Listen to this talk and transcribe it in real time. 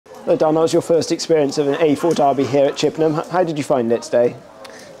Dan, that was your first experience of an A4 derby here at Chippenham. How did you find it today?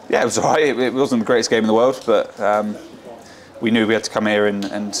 Yeah, it was alright. It wasn't the greatest game in the world, but we knew we had to come here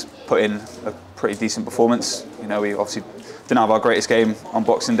and put in a pretty decent performance. You know, we obviously didn't have our greatest game on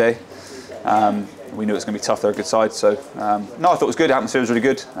Boxing Day. We knew it was going to be tough. They're a good side, so no, I thought it was good. The atmosphere was really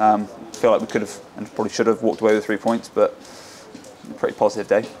good. I feel like we could have and probably should have walked away with 3 points, but a pretty positive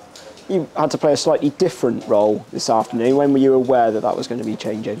day. You had to play a slightly different role this afternoon. When were you aware that that was going to be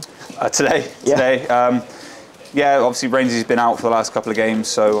changing? Today. Yeah, obviously Rangesy's been out for the last couple of games,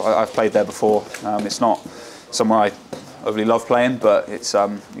 so I've played there before. It's not somewhere I overly love playing, but it's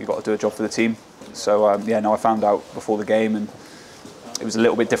you've got to do a job for the team. So yeah, no, I found out before the game, and it was a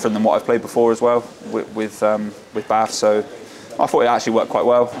little bit different than what I've played before as well with Bath. So I thought it actually worked quite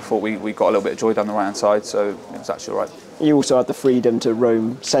well. I thought we got a little bit of joy down the right hand side, so it was actually all right. You also had the freedom to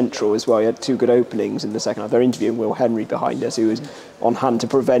roam central as well. You had 2 good openings in the second half. They're interviewing Will Henry behind us, who was on hand to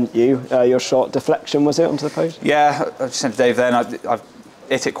prevent you. Your shot deflection, was it, onto the post? Yeah, I just said to Dave then, I've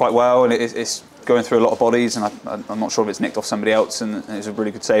hit it quite well, and it's going through a lot of bodies, and I'm not sure if it's nicked off somebody else, and it was a really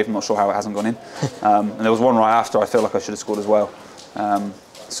good save. I'm not sure how it hasn't gone in. And there was one right after I feel like I should have scored as well.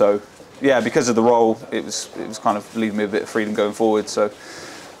 So yeah, because of the role, it was kind of leaving me a bit of freedom going forward. So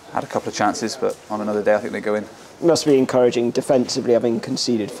I had a couple of chances, but on another day I think they go in. It must be encouraging defensively, having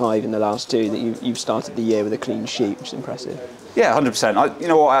conceded 5 in the last 2, that you've started the year with a clean sheet, which is impressive. Yeah, 100%. You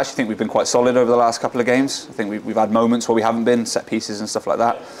know what, I actually think we've been quite solid over the last couple of games. I think we've had moments where we haven't been, set pieces and stuff like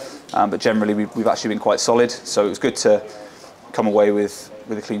that. But generally we've actually been quite solid. So it was good to come away with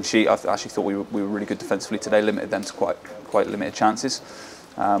a clean sheet. I actually thought we were really good defensively today, limited them to quite limited chances.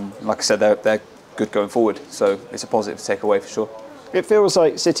 Like I said, they're good going forward, so it's a positive to take away for sure. It feels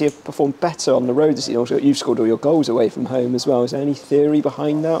like City have performed better on the road this year. You've scored all your goals away from home as well. Is there any theory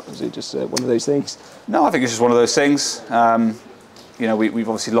behind that? Or is it just one of those things? No, I think it's just one of those things. You know, we've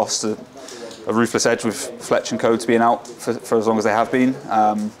obviously lost a ruthless edge with Fletch and Coates being out for as long as they have been.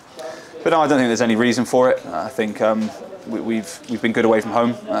 But no, I don't think there's any reason for it. I think we've been good away from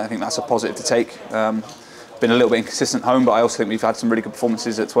home. I think that's a positive to take. Been a little bit inconsistent at home, but I also think we've had some really good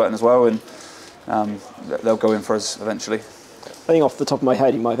performances at Twerton as well, and they'll go in for us eventually. I think off the top of my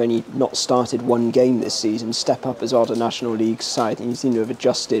head, you might have only not started 1 game this season. Step up as well to National League side, and you seem to have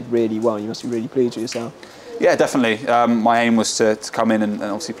adjusted really well. You must be really pleased with yourself. Yeah, definitely. My aim was to come in and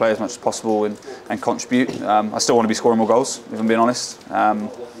obviously play as much as possible and contribute. I still want to be scoring more goals, if I'm being honest.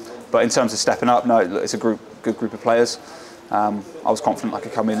 But in terms of stepping up, no, it's a good group of players. I was confident I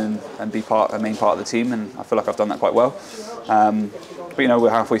could come in and be a main part of the team, and I feel like I've done that quite well. But you know, we're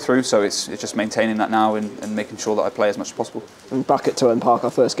halfway through, so it's just maintaining that now and making sure that I play as much as possible. And back at Twerton Park, our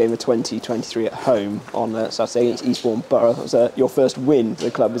first game of 2023 at home on Saturday against Eastbourne Borough. That was your first win for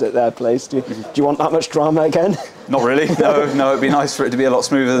the club, was at their place. Do you want that much drama again? Not really, no, it'd be nice for it to be a lot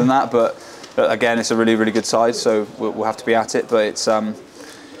smoother than that, but again, it's a really, really good side, so we'll have to be at it. But it's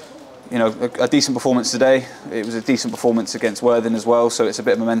you know, a decent performance today. It was a decent performance against Worthing as well, so it's a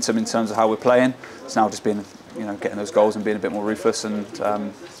bit of momentum in terms of how we're playing. It's now just been, you know, getting those goals and being a bit more ruthless, and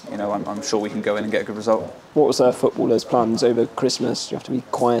you know, I'm sure we can go in and get a good result. What was their footballers' plans over Christmas? Do you have to be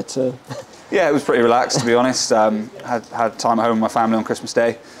quieter? Yeah, it was pretty relaxed, to be honest. Had time at home with my family on Christmas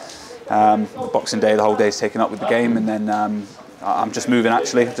Day. Boxing Day, the whole day's taken up with the game, and then I'm just moving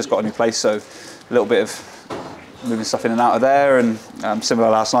actually. I've just got a new place, so a little bit of moving stuff in and out of there, and similar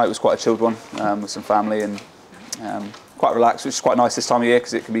last night was quite a chilled one with some family, and quite relaxed, which is quite nice this time of year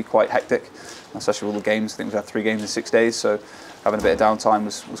because it can be quite hectic, especially with all the games. I think we've had 3 games in 6 days, so having a bit of downtime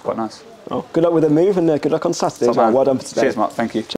was quite nice. Well, good luck with the move, and good luck on Saturday as well. Well done for today. Cheers, Mark. Thank you.